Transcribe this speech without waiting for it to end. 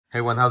Hey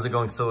everyone, how's it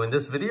going? So in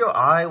this video,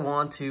 I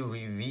want to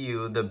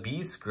review the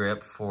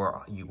BEASTGRIP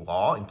for you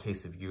all in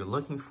case if you're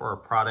looking for a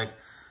product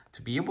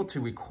to be able to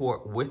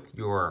record with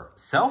your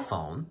cell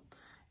phone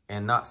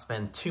and not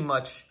spend too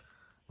much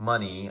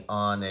money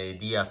on a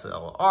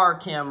DSLR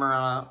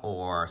camera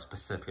or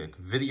specific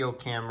video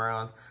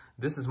camera.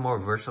 This is more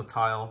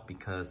versatile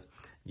because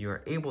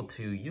you're able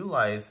to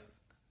utilize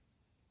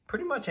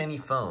pretty much any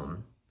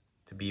phone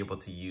to be able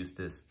to use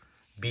this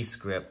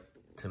BEASTGRIP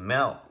to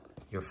mount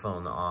your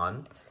phone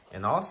on.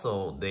 And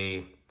also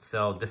they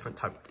sell different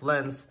type of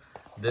lens.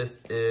 This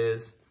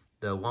is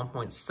the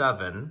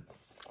 1.7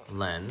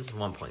 lens,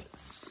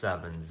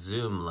 1.7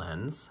 zoom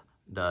lens,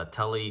 the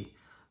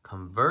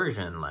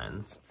teleconversion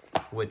lens,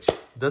 which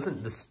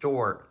doesn't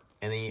distort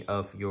any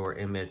of your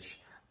image,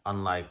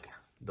 unlike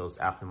those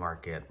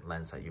aftermarket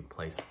lens that you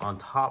place on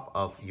top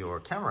of your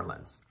camera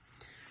lens.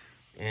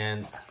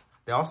 And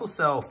they also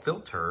sell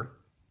filter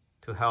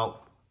to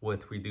help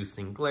with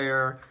reducing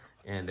glare,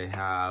 and they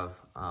have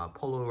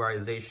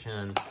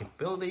polarization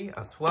capability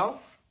as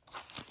well.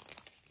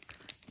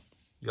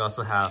 You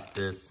also have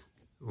this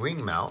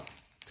ring mount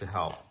to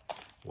help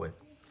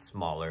with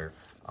smaller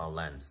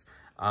lens.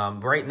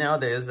 Right now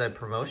there is a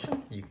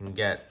promotion. You can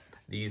get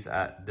these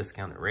at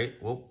discounted rate.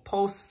 We'll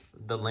post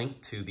the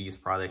link to these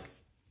products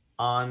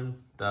on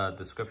the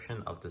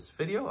description of this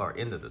video, or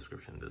in the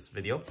description of this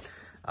video.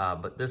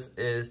 But this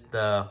is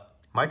the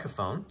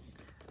microphone,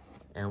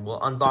 and we'll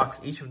unbox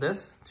each of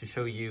this to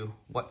show you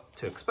what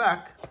to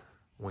expect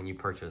when you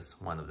purchase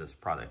one of this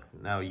product.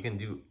 Now you can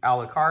do a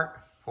la carte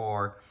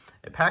for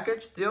a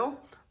package deal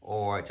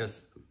or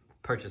just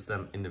purchase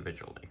them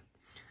individually.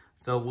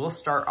 So we'll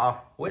start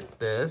off with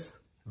this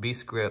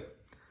BEASTGRIP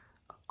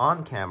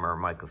on-camera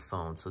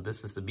microphone. So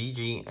this is the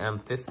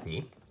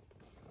BG-M50.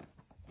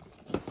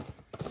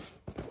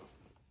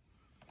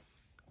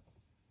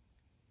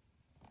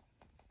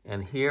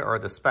 And here are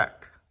the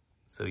specs.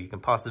 So you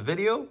can pause the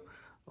video,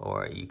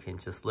 or you can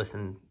just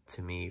listen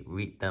to me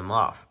read them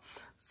off.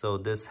 So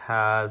this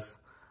has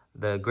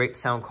the great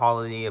sound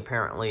quality.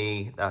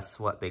 Apparently, that's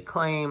what they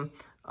claim.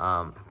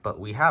 But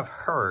we have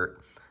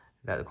heard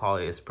that the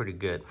quality is pretty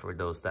good for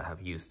those that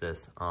have used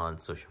this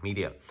on social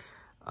media.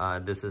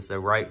 This is the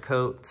right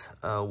coat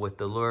with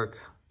the lure.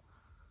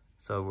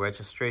 So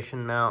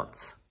registration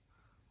mount.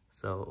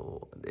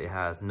 So it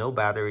has no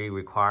battery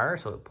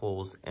required, so it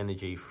pulls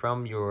energy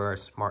from your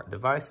smart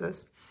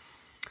devices.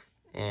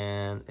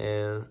 And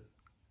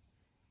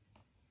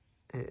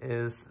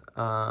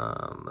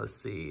let's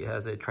see, it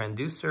has a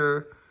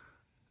transducer,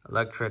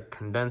 electric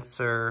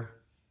condenser,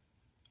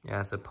 it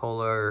has a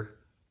polar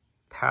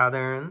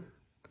pattern,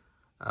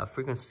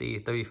 frequency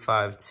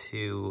 35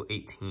 to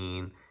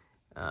 18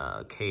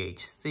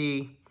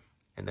 KHZ,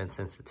 and then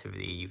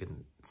sensitivity, you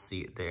can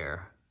see it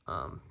there,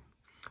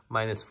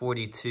 minus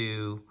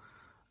 42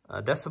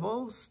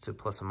 decibels to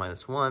plus or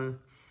minus 1,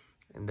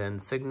 and then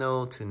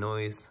signal to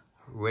noise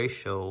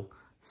ratio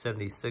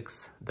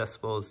 76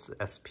 decibels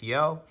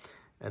SPL.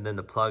 And then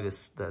the plug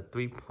is the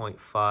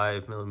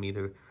 3.5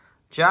 millimeter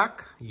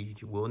jack. You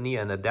will need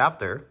an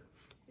adapter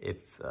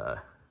if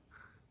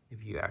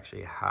you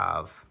actually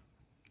have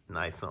an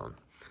iPhone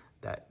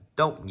that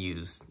don't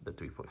use the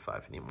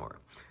 3.5 anymore.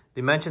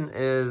 Dimension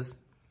is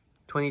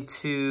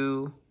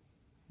 22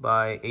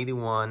 by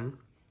 81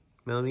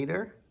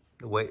 millimeter.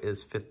 The weight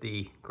is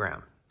 50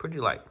 grams, pretty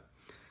light.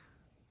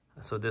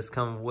 So this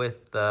comes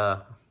with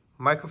the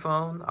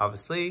microphone,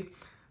 obviously,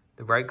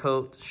 the bright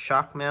coat,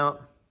 shock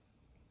mount,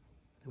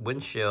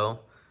 windshield,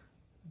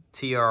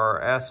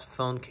 TRS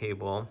phone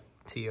cable,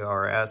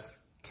 TRS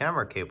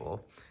camera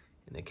cable,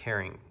 and a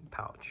carrying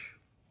pouch.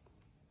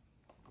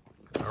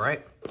 All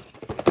right,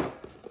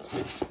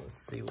 let's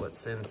see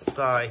what's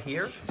inside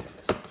here.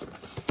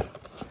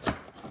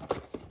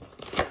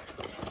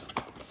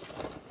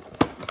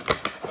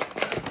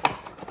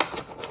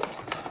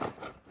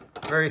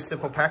 Very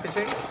simple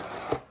packaging.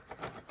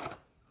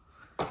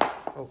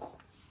 Oh.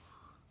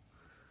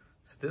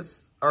 So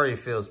this already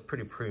feels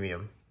pretty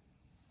premium.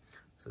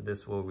 So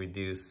this will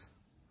reduce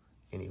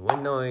any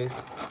wind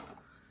noise,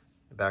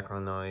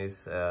 background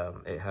noise.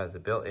 It has a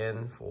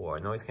built-in for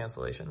noise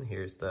cancellation.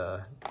 Here's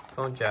the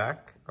phone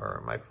jack,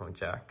 or microphone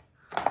jack.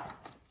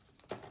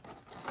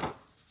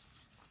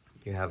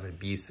 You have a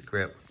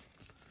BEASTGRIP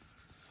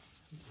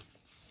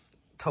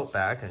tote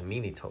bag, a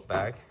mini tote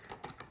bag.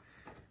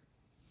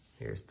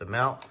 Here's the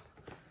mount.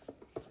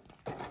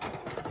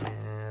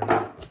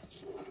 And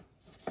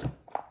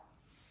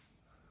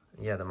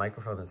yeah, the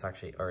microphone is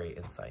actually already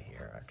inside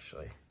here,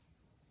 actually.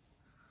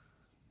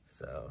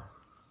 So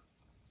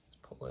let's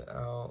pull it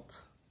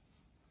out.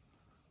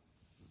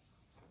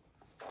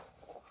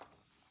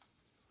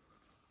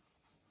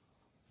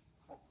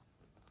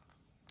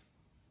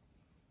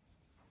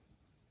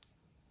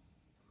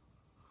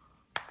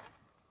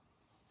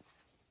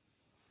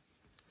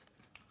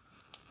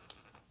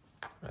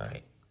 All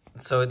right,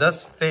 so it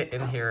does fit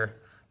in here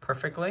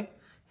perfectly.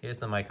 Here's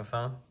the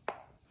microphone.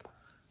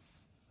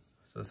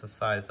 So it's the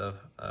size of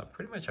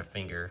pretty much a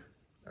finger,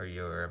 or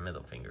your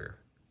middle finger.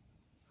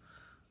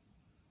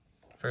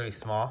 fairly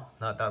small,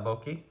 not that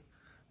bulky.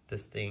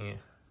 This thing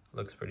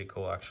looks pretty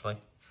cool actually.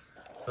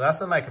 So that's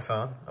the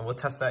microphone, and we'll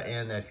test that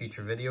in a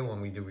future video.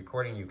 When we do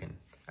recording, you can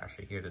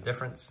actually hear the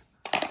difference.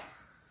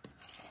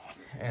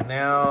 And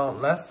now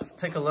let's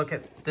take a look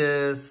at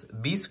this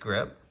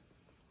BEASTGRIP.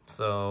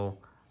 So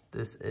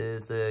this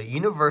is a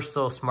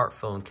universal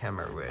smartphone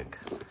camera rig.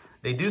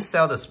 They do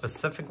sell the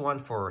specific one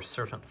for a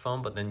certain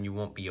phone, but then you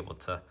won't be able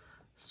to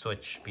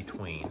switch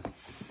between.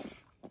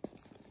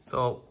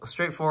 So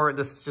straightforward,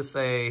 this is just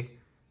a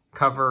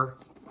cover,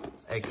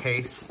 a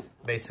case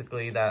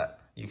basically that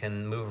you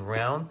can move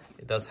around.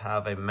 It does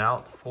have a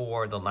mount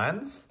for the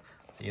lens,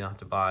 so you don't have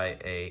to buy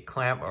a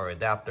clamp or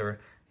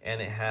adapter,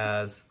 and it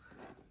has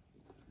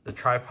the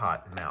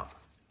tripod mount.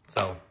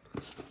 So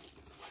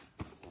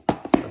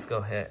let's go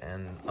ahead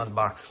and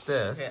unbox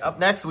this. Okay, up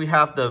next we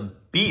have the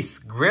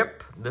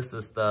BEASTGRIP. This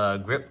is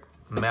the grip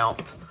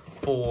mount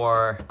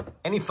for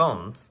any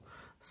phones.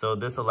 So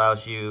this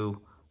allows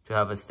you to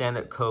have a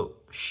standard coat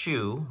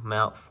shoe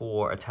mount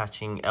for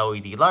attaching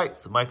LED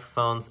lights,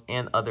 microphones,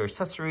 and other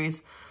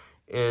accessories.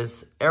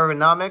 Is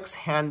ergonomics,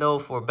 handle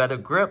for better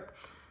grip,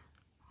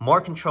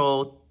 more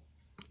control,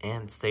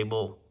 and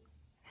stable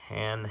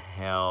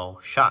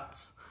handheld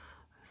shots.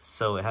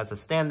 So it has a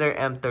standard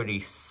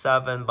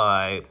M37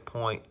 by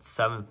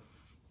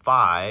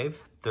 0.75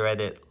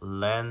 threaded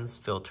lens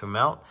filter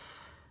mount.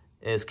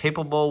 It is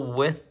capable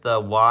with the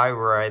wide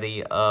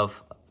variety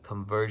of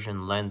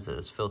conversion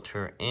lenses,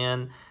 filter,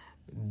 and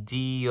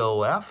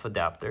DOF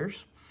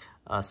adapters.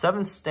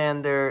 7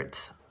 standard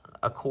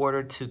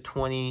 1/4 to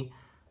 20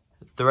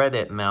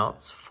 threaded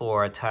mounts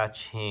for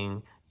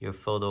attaching your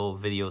photo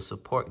video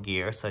support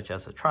gear, such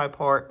as a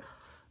tripod,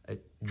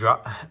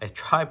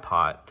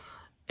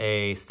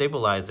 a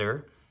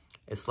stabilizer,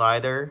 a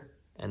slider,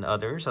 and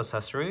others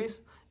accessories.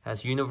 It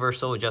has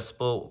universal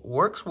adjustable,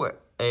 works with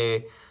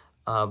a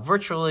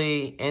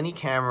virtually any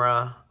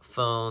camera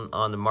phone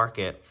on the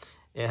market.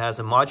 It has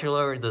a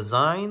modular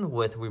design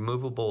with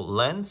removable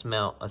lens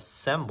mount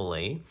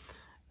assembly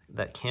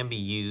that can be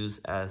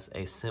used as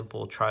a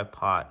simple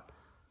tripod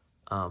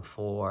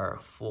for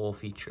full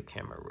feature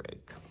camera rig.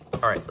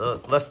 All right,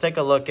 let's take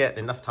a look at,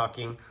 enough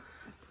talking.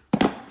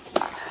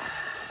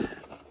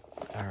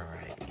 All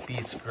right,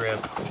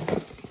 BEASTGRIP.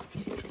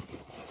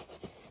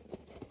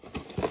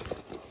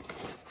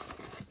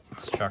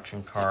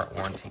 Instruction card,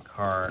 warranty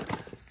card.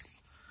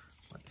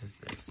 What is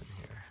this in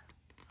here?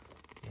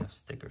 You have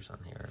stickers on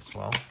here as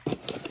well.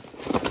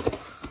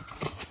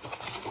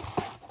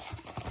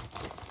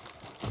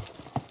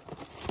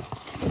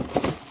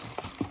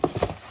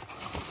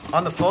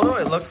 On the photo,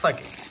 it looks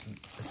like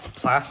it's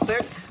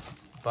plastic,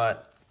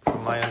 but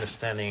from my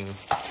understanding,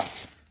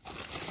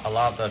 a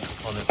lot of the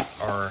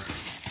components are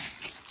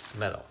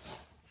metal.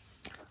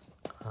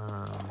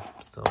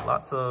 So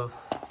lots of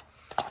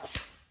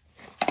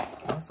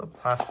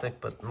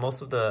plastic, but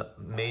most of the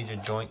major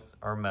joints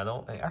are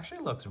metal. It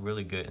actually looks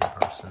really good in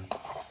person.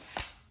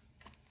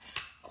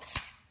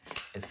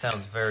 It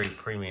sounds very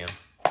premium.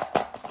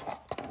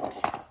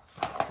 So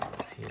let's see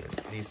what's here.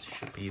 These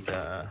should be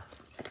the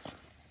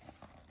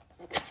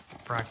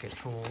bracket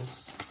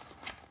tools.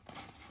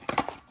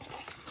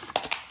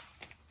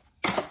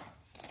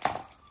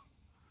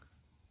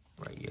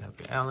 Right, you have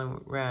your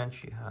Allen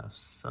wrench, you have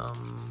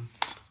some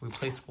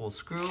replaceable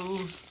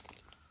screws,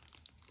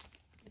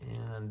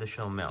 and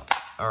additional mount.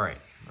 All right,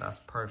 that's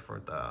perfect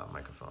for the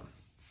microphone.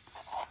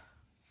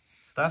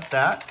 So that's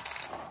that.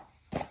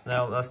 So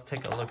now let's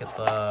take a look at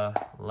the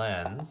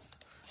lens.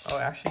 Oh,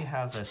 it actually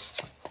has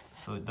this,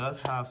 so it does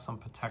have some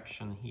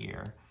protection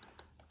here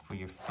for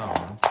your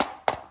phone.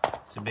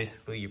 So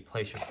basically you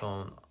place your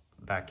phone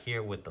back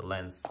here with the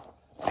lens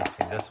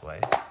facing this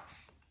way.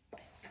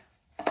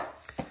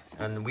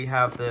 And we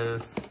have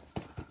this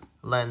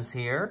lens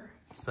here.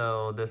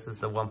 So this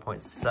is a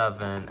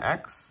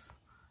 1.7x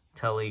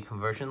tele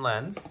conversion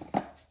lens.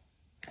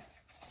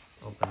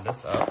 Open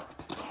this up.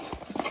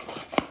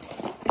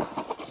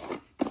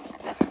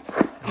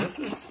 And this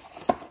is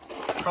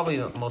probably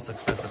the most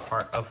expensive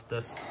part of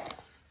this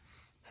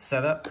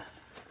setup.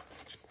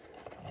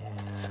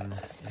 And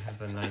it has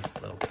a nice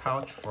little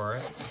pouch for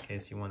it in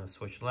case you want to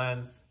switch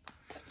lens.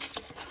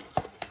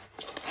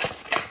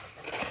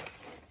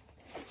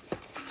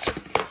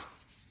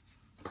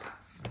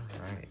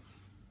 Alright.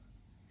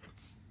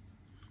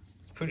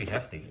 It's pretty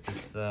hefty.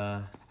 It's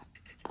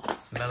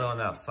metal on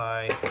the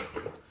outside.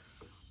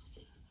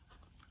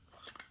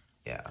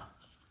 Yeah.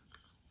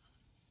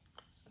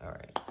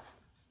 Alright.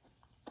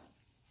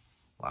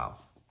 Wow.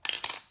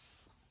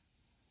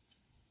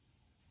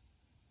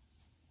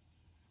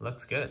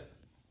 Looks good.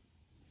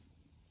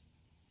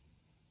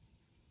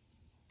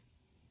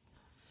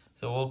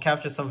 So we'll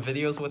capture some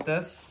videos with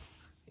this,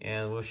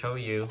 and we'll show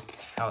you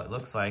how it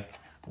looks like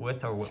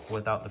with or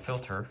without the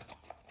filter.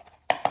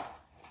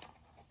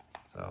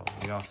 So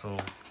we also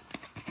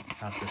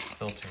have this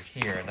filter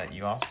here that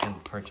you also can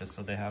purchase,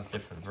 so they have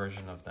different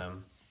versions of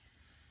them.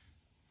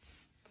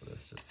 So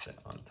this just sit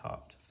on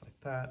top just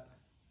like that.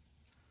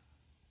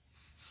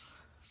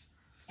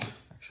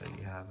 Actually,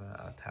 you have an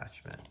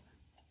attachment.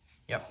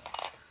 Yep.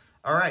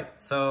 All right,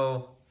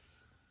 so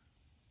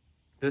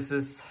this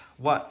is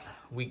what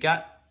we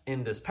got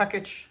in this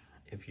package.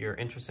 If you're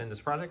interested in this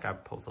project, I'll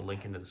post a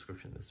link in the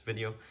description of this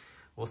video.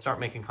 We'll start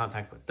making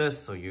contact with this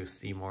so you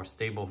see more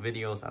stable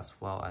videos as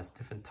well as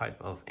different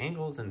type of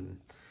angles and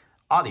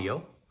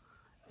audio.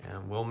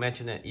 And we'll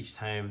mention it each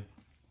time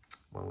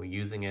when we're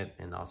using it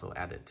and also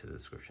add it to the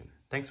description.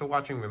 Thanks for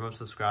watching. Remember to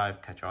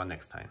subscribe. Catch you all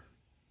next time.